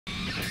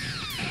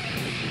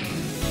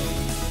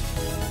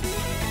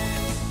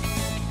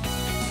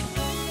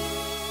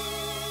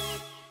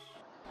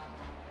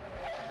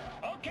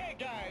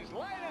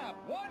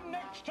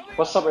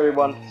What's up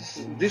everyone,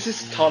 this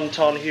is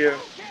TonTon here,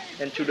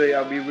 and today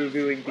I'll be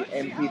reviewing the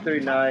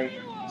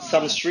MP-39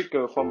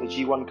 SUNSTREAKER from the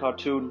G1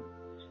 cartoon.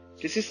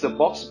 This is the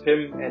box of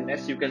him, and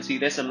as you can see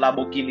there's a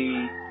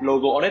Lamborghini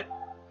logo on it,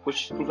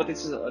 which proves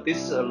that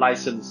this is a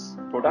licensed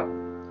product.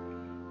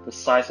 The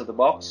size of the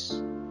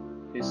box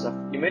is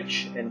an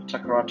image and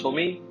Takara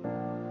Tomy.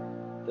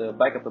 The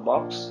back of the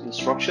box,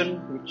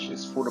 instruction, which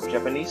is full of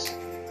Japanese.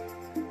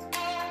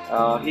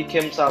 He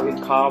came out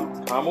in car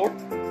mode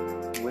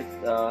with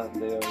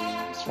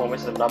his form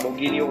as a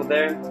Lamborghini over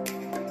there.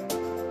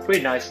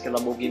 Pretty nice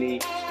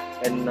Lamborghini,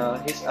 and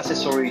his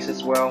accessories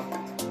as well.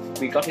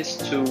 We got his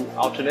two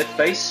alternate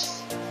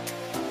face,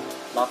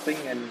 laughing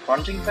and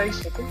grunting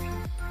face, I think.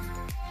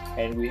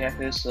 And we have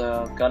his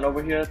gun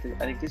over here. I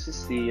think this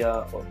is the.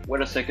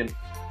 Wait a second,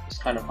 it's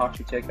kind of hard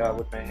to take out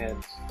with my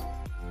hands.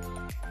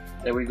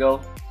 There we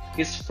go.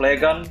 His flare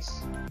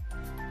guns,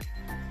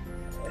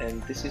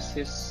 and this is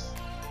his.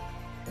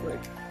 Wait,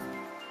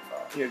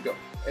 here you go.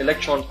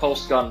 Electron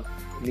pulse gun,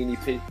 mini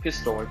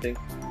pistol, I think.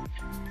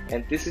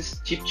 And this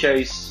is Jeep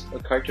Chase, a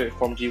character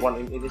from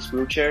G1 in his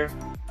wheelchair.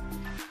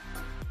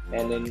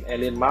 And an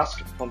alien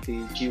mask from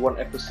the G1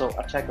 episode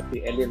Attack of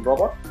the Alien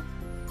Robot.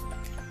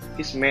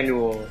 His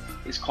manual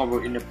is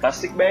covered in a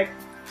plastic bag.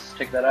 Let's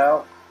check that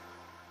out.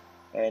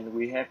 And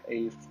we have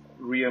a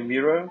rear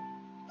mirror,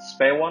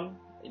 spare one,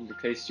 in the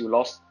case you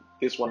lost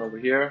this one over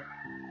here.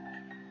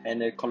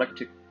 And a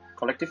collective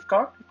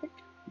card, I think.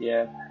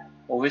 Yeah.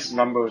 All his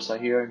numbers are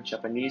here in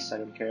Japanese, I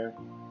don't care.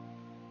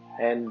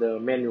 And the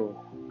manual.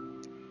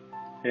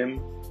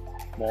 Him,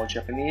 more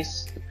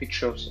Japanese, the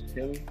pictures of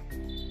him.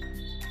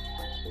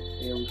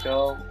 Here we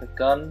go, the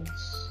guns.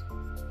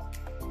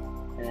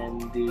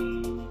 And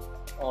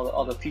all the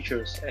other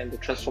features and the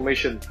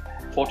transformation.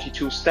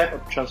 42 step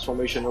of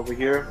transformation over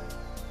here.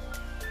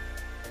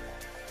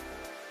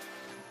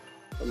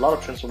 A lot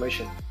of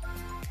transformation.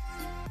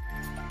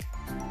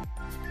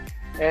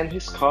 And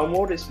his car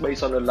mode is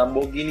based on a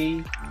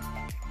Lamborghini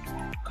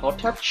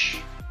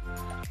Countach,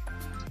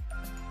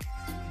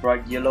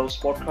 bright yellow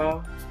sport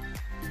car.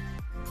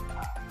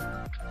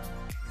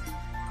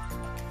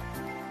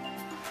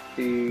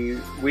 The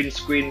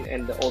windscreen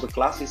and all the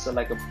glasses are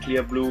like a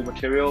clear blue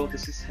material.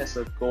 This has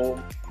a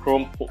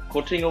chrome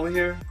coating over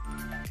here.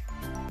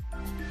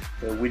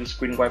 The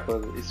windscreen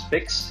wiper is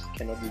fixed,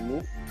 cannot be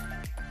moved.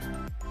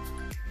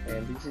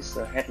 And this is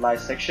the headlight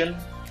section.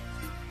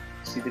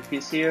 See the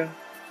piece here?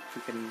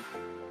 You can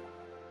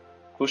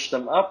push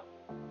them up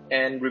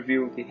and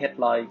review the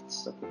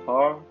headlights of the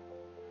car,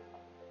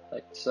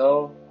 like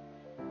so.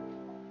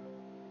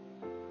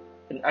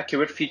 And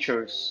accurate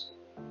features.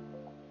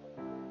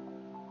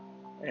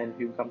 And if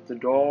you come to the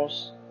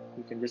doors,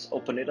 you can just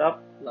open it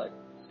up like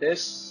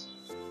this,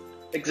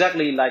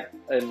 exactly like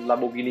a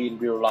Lamborghini in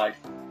real life,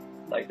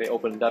 like they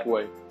open that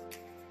way.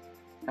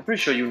 I'm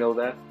pretty sure you know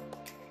that.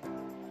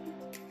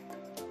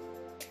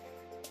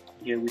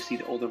 Here we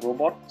see all the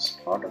robots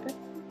part of it.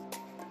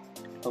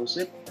 Close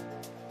it.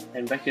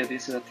 And back here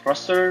this is a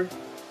thruster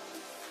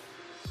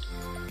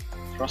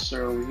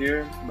over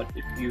here, but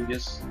if you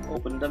just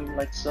open them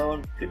like so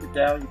and flip it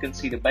down, you can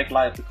see the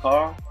backlight of the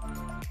car.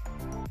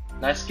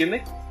 Nice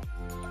gimmick.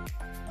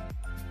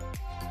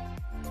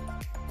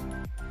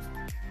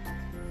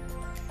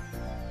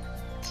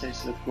 It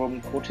says the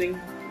chrome coating.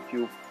 If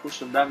you push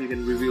them down, you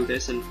can reveal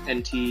there's an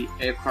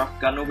anti-aircraft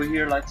gun over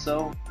here like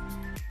so.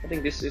 I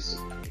think this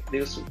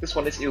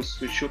one is used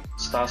to shoot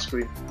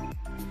Starscream.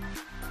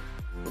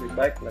 Put it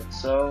back like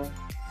so.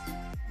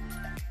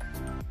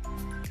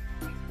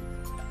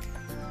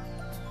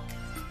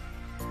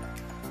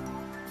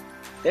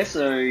 There's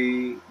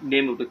a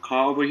name of the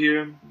car over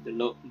here. The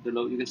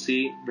logo you can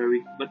see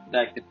but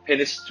like the pen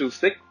is too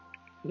thick.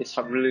 It's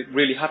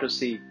really hard to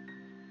see.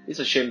 It's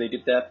a shame they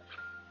did that.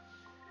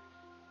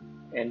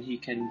 And he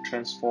can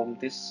transform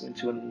this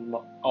into an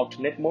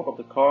alternate mode of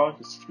the car.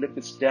 Just flip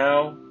this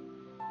down,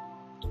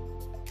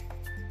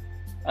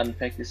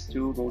 unpack these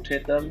two,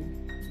 rotate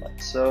them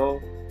like so.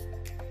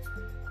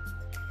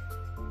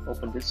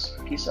 Open this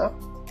piece up,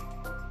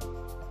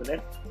 open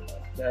it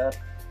like that.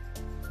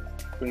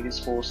 Bring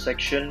this whole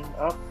section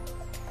up,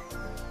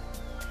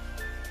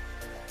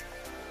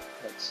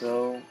 like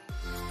so.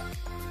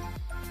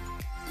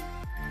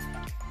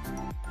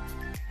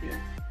 Yeah.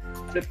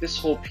 Flip this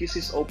whole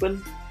piece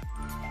open,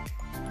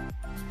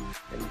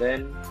 and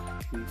then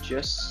you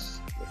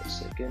just wait a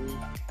second,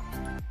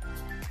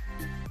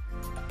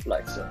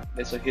 like so.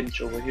 There's a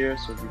hinge over here,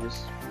 so you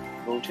just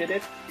rotate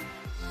it,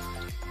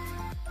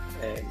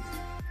 and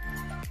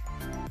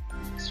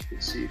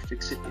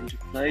fix it into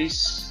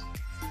place.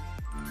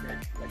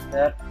 Like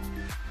that,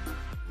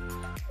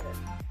 and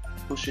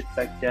push it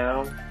back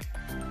down,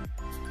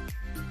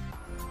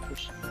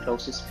 push the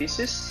closest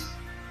pieces,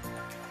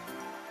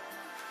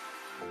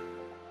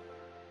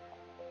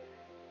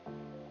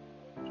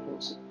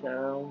 close it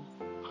down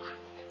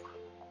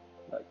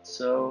like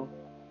so,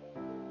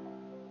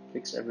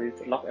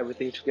 lock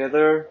everything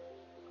together,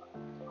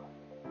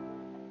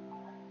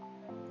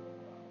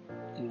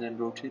 and then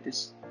rotate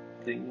this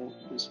thing,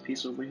 this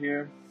piece over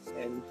here,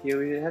 and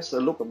here it has a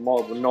look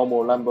more of a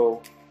normal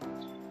Lambo.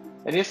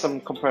 And here's some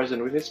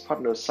comparison with his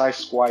partner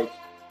size white.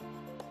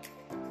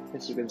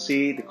 As you can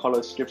see, the color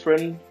is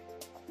different.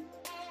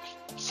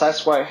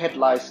 Size white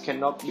headlights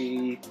cannot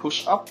be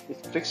pushed up,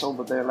 it's fixed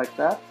over there like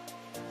that.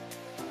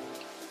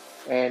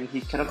 And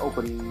he cannot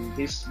open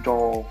his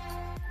door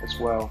as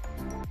well.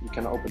 He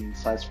cannot open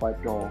size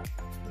white door.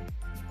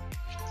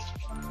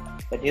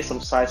 And here's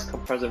some size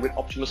comparison with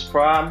Optimus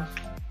Prime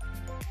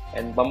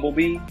and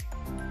Bumblebee,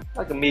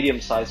 like a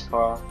medium-sized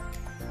car.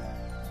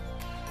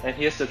 And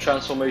here's the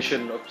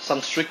transformation of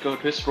Sunstreaker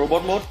to his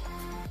robot mode.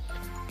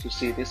 To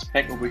see this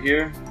pack over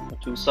here,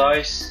 two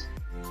sides,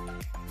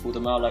 pull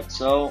them out like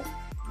so.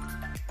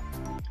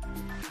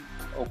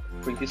 Oh,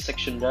 bring this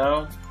section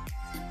down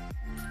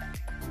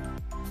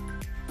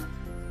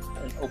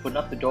and open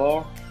up the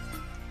door.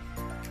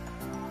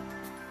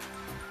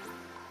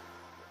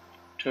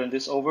 Turn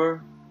this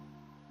over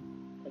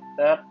like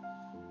that.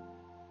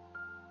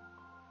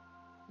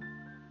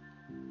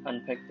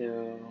 Unpack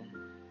the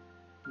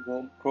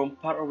chrome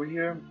part over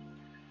here.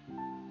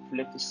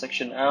 Flip this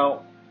section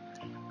out.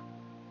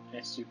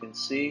 As you can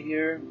see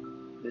here,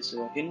 there's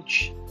a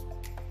hinge.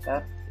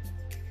 That.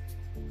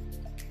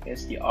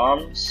 Here's the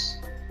arms.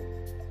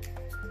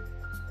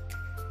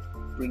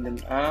 Bring them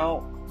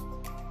out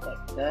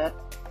like that.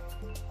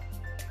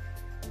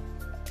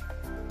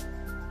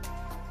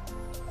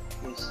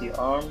 Here's the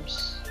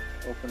arms.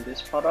 Open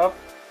this part up.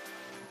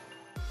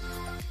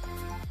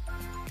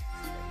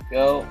 There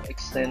we go.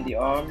 Extend the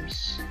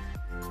arms.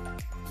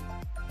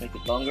 Make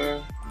it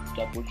longer.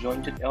 Double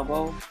jointed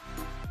elbow.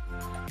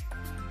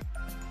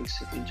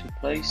 Fix it into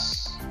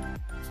place.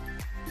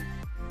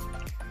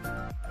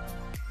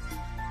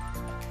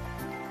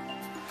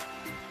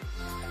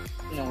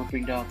 Now we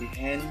bring down the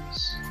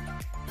hands.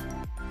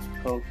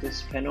 Hold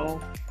this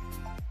panel.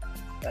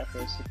 That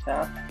is the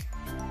tab.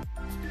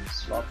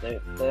 Slot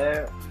it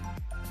there.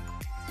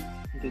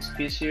 This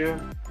piece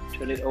here.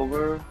 Turn it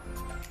over.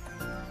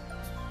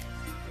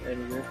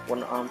 And we have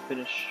one arm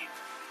finish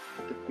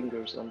with the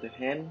fingers on the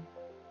hand.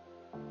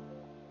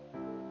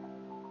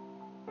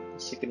 The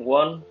second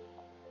one.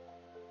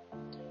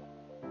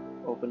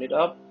 Open it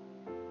up,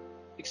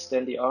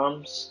 extend the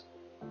arms,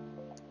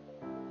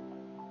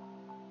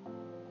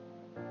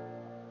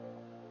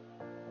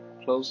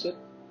 close it,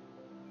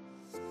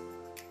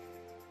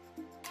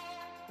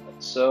 like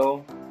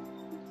so.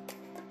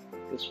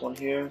 This one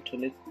here,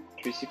 turn it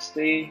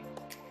 360,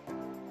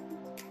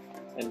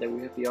 and then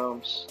we have the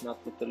arms. Now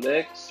put the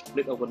legs,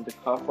 split open the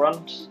car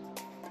front,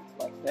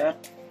 like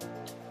that,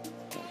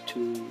 and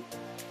two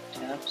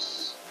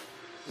tabs,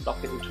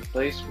 lock it into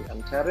place, we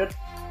untab it.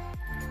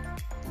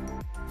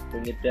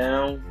 Bring it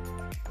down,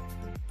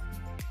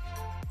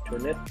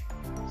 turn it,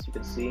 as you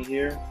can see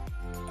here.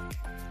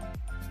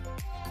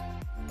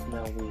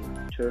 Now we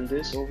turn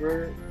this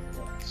over,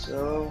 like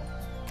so.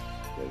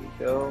 There we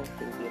go.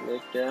 Bring the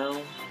leg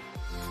down,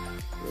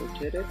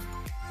 rotate it,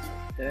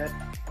 like that.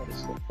 That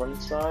is the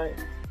front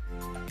side.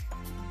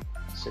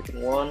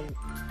 Second one,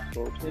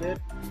 rotate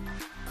it,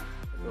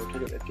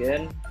 rotate it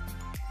again.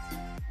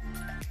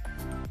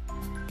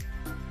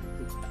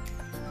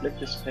 Flip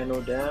this panel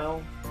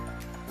down.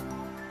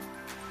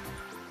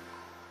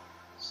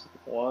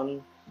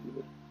 One,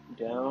 flip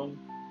it down.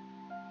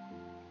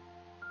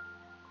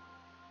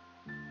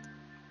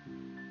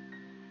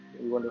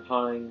 We want to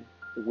hide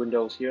the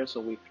windows here, so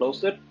we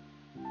close it.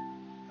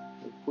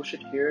 We push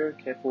it here,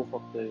 careful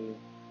of the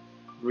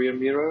rear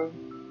mirror,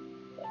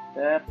 like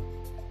that.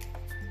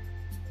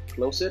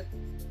 Close it,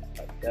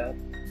 like that.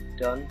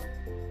 Done.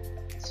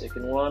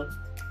 Second one.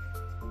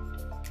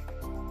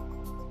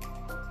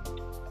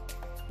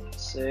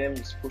 Same,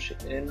 just push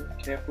it in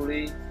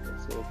carefully.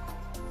 There's a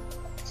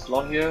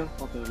slot here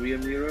for the rear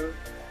mirror.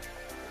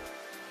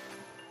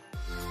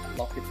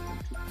 Lock it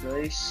into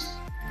place.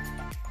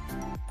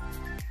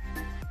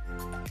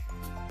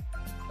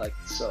 Like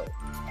so.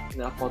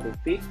 Now for the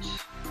feet.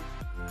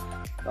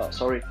 Oh,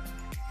 sorry.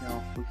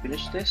 Now we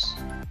finish this.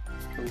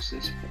 Close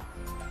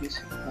this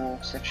whole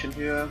section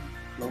here.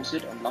 Close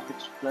it and lock it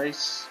to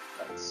place.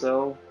 Like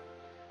so.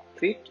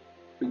 Feet.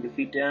 Bring the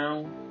feet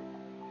down.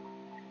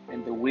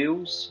 And the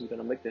wheels, we're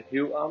gonna make the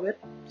heel of it.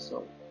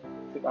 So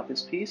pick up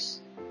this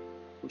piece.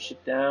 Push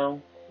it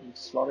down and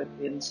slot it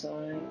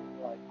inside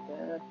like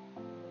that.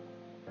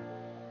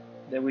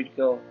 There we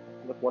go.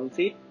 With one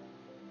feet.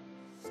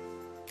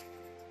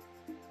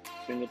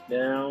 Bring it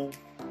down.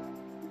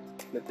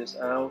 Flip this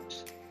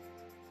out.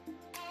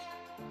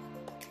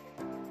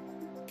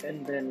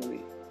 And then we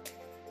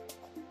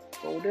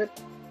fold it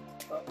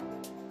up.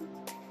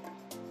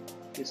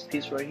 This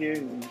piece right here,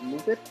 we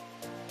move it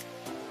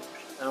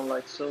down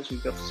like so, so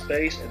you got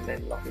space, and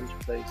then lock into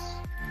place.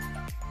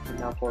 And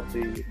now for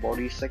the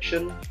body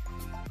section,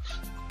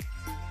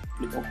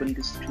 we open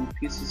these two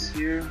pieces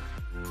here,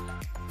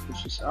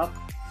 push this up,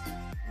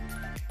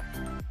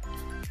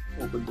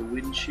 open the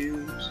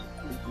windshield,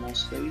 leave more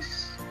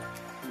space,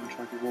 and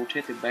try to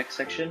rotate the back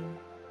section,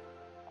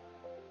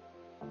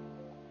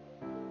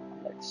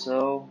 like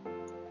so,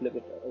 flip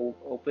it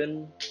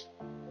open,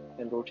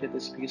 and rotate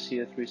this piece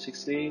here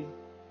 360.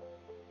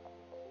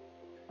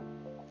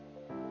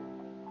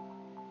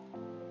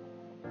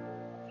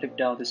 Flip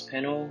down this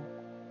panel.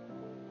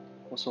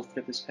 Also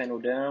flip this panel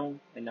down,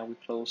 and now we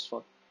close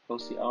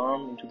the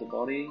arm into the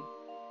body.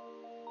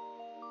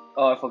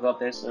 Oh, I forgot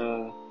there's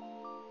a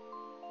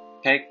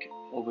peg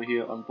over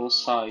here on both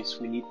sides.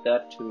 We need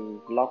that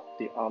to lock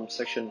the arm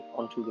section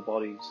onto the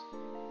bodies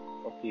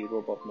of the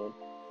robot mode.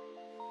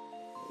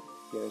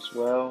 Here as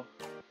well,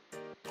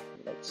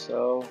 like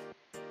so.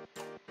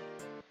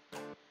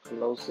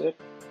 Close it,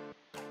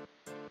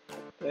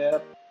 like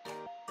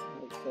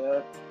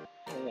that,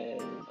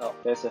 and oh,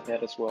 there's a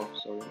head as well.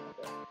 Sorry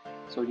about that.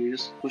 So you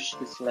just push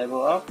this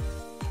level up,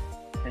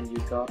 and you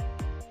got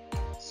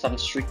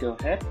SUNSTREAKER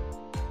head.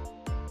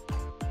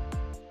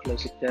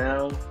 Close it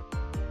down,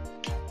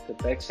 the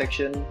back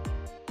section.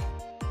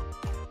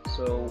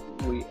 So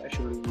we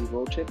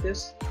rotate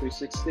this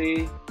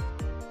 360,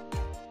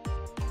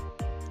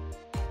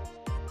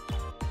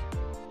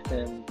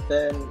 and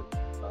then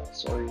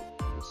sorry,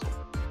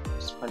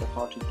 it's kind of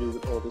hard to do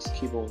with all these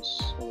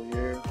keyboards over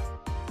here.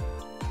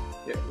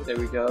 Yeah, there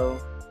we go.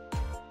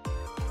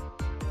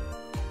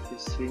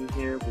 This thing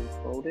here, we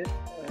fold it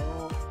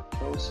out,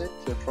 close it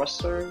to the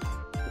thruster,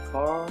 the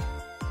car,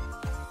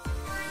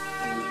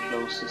 and we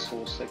close this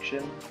whole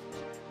section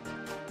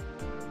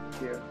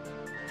here,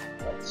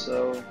 like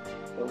so.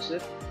 Close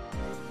it.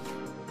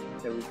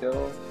 There we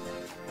go.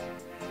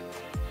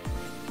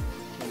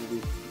 And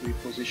we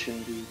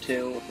reposition the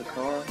tail of the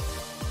car like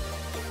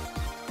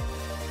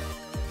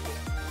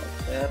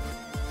that.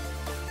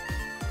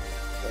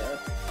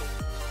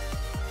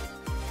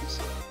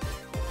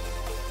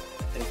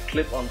 And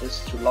clip on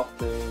this to lock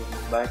the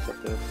back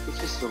of the.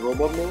 This is the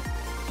robot mode.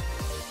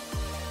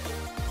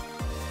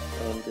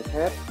 And the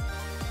head.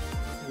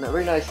 And a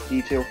very nice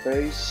detail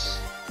face.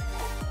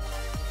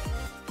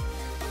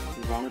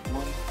 Rounded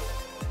one.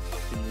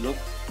 And look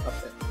up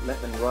at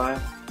left and right.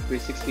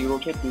 360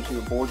 rotate due to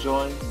the ball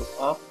joint. Look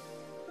up.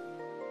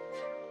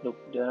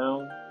 Look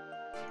down.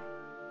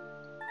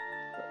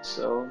 Like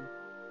so.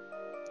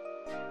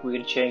 We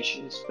can change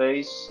his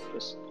face.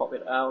 Just pop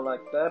it out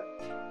like that.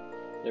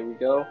 There we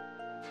go.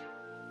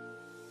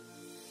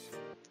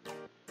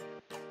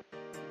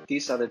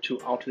 These are the two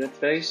alternate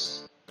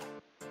faces.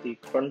 The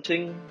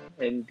grunting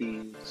and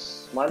the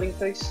smiling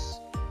face.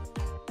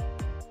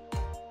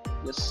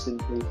 Just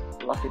simply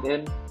lock it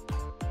in.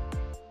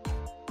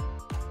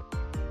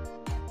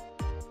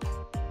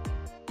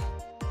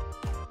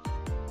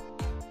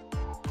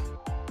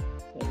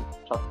 And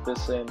tuck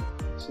this in.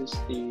 This is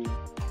the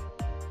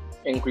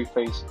angry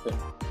face of him.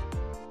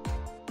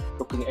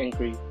 Looking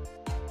angry.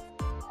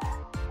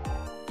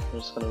 I'm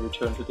just gonna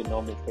return to the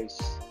normal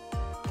face.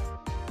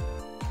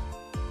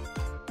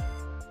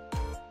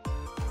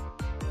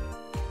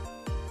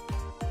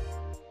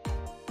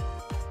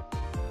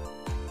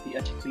 The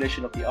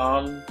articulation of the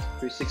arm,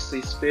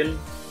 360 spin,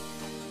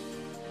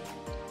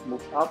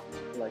 move up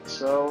like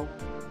so.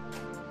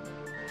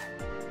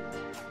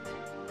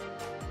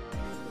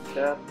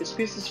 Yeah, this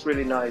piece is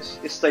really nice.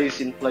 It stays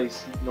in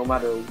place no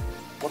matter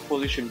what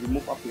position you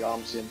move up the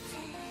arms in.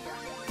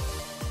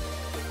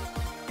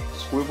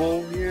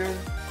 Swivel here,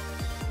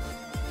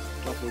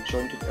 double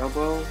jointed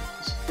elbow.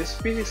 This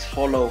piece is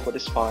hollow, but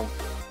it's fine.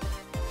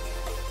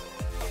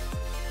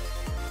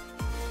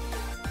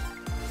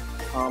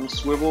 Arm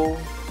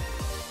swivel.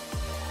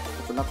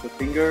 Open up the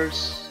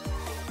fingers,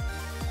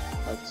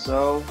 like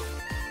so.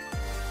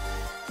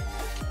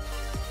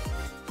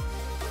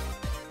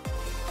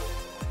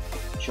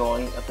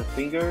 Join at the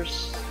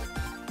fingers,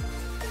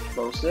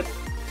 close it.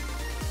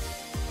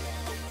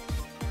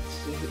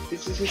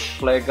 This is his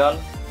flare gun,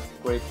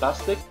 grey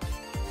plastic,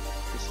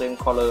 the same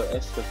color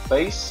as the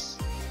face.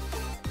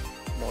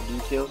 More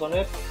details on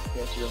it.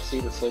 As you can see,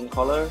 the same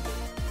color.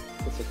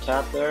 There's a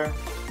tab there.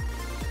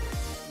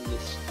 You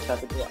just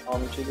tap it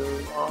onto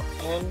the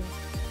end.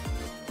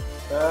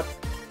 That,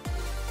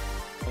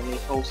 and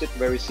it holds it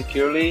very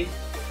securely,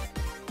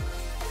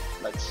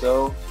 like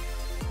so.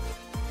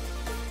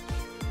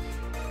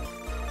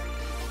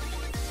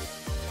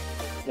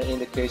 Then in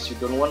the case you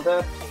don't want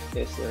that,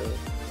 there's a,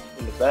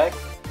 in the back,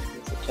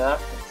 there's a tab,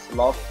 it's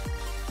locked,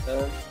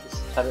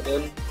 just tap it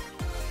in,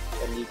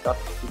 and you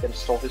can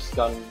store this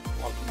gun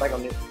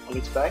on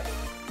its back.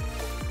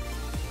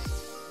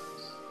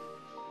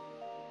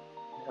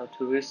 Now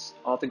to this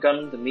other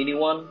gun, the mini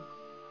one.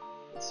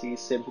 See,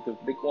 same to the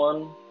big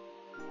one.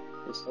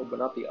 Just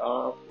open up the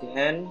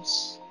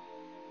hands,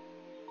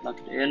 lock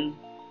it in,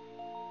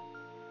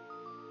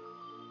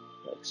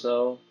 like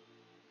so.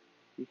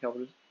 You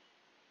cover it.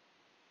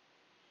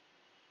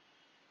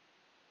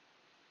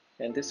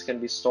 And this can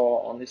be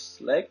stored on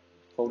his leg,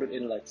 fold it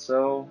in like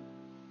so.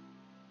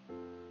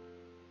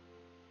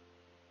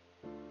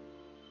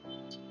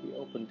 We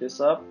open this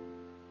up.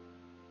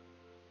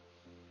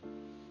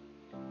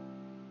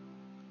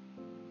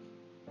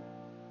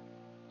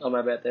 Oh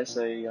my bad, there's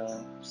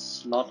a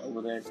slot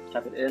over there,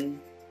 tap it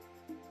in.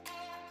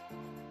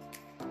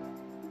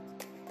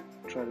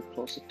 Try to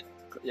close it.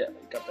 Yeah,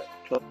 I got that.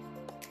 Close.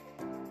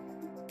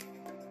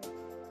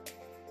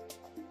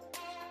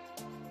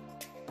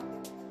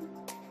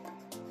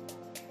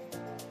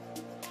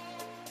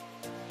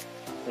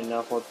 And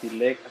now for the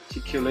leg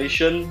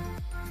articulation,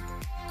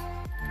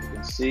 you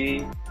can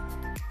see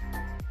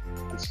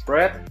the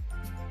spread,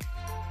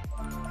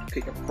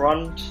 kick up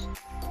front,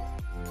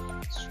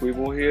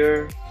 swivel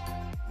here,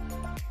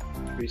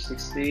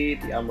 360,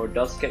 the armor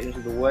does get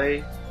into the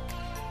way.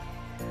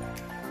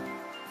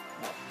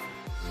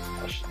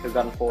 I should have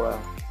gone for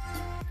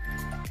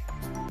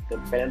the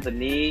bend the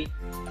knee,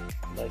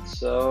 like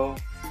so.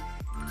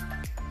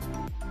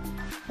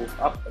 Move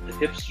up at the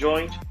hips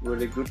joint,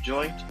 really good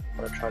joint.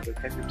 I'm gonna try to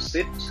have him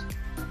sit,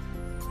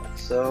 like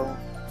so.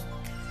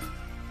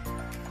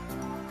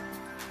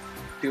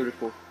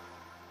 Beautiful.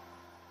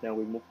 Now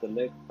we move the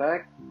leg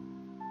back.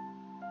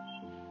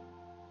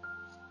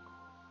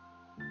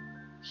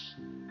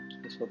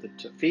 This for the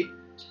feet.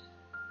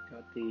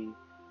 Got the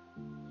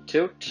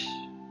tilt,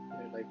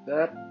 like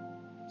that.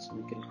 So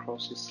we can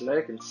cross his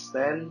leg and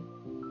stand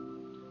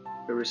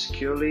very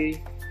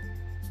securely.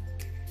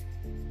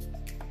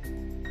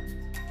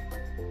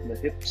 The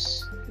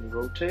hips can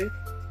rotate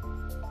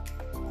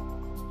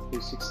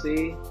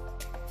 360.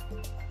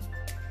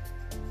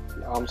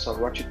 The arms are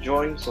ratchet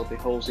joined, so they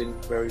hold in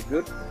very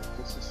good.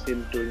 This is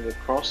him doing the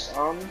cross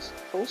arms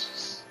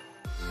poses.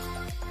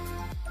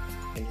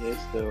 And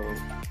here's the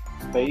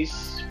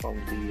base from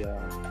the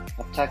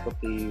attack of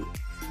the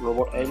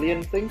robot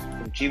alien thing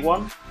from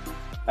G1.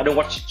 I don't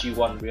watch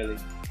G1 really,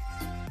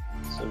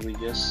 so we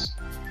just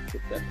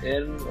put that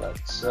in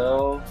like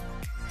so.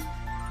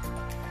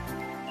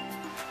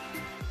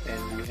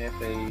 And we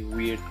have a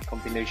weird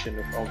combination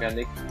of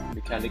organic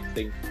mechanic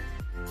thing.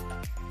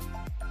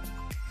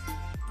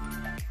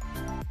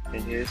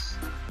 And here's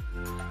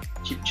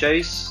Jeep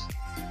Chase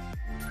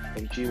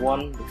from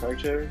G1, the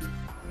character.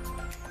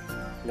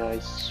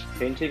 Nice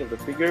painting of the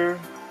figure.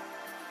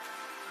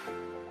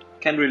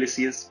 Can't really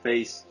see his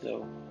face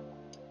though.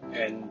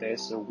 And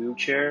there's a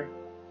wheelchair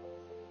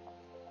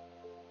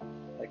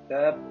like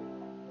that,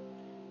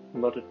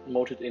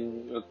 molded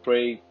in a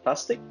grey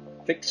plastic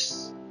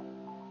fix.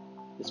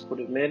 Just put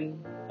him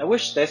in. I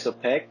wish there's a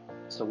peg,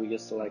 so we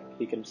just like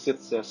he can sit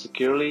there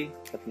securely,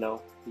 but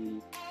no, he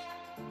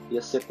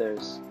just sit there,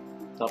 it's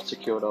not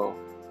secure at all.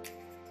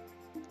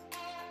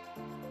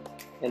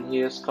 And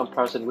here's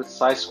comparison with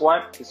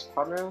Sideswipe, his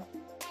partner.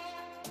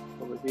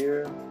 Over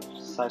here,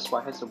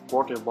 Sideswipe has a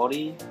broader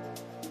body,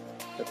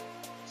 but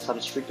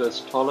Sunstreaker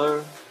is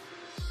taller,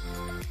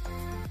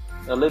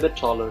 a little bit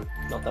taller,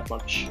 not that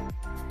much.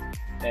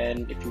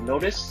 And if you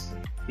notice,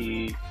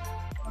 the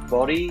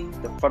body,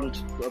 the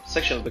front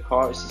section of the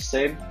car is the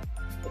same,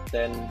 but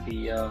then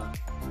the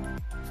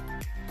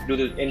due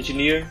to the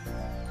engineer,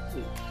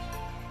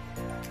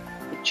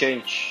 it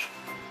changed.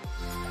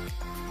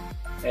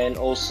 And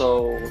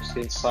also,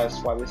 since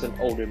Sideswipe is an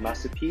older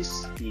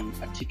masterpiece, the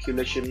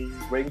articulation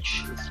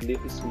range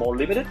is more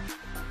limited.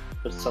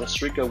 But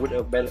Sunstreaker with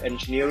a better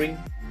engineering,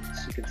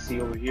 as you can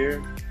see over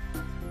here.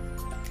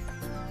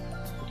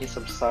 Here's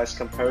some size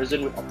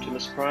comparison with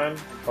Optimus Prime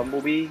and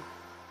Bumblebee.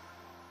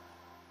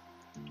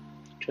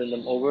 Turn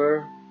them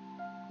over,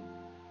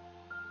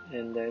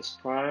 and there's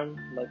Prime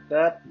like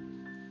that,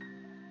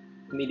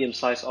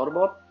 medium-sized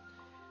Autobot.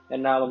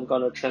 And now I'm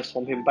gonna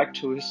transform him back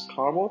to his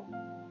car mode.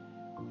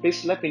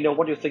 Please let me know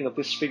what you think of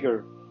this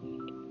figure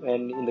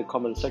and in the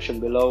comment section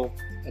below,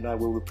 and I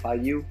will reply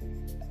you.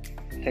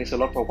 Thanks a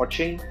lot for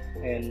watching,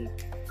 and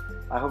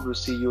I hope to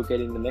see you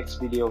again in the next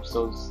video,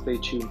 so stay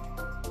tuned.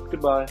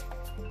 Goodbye.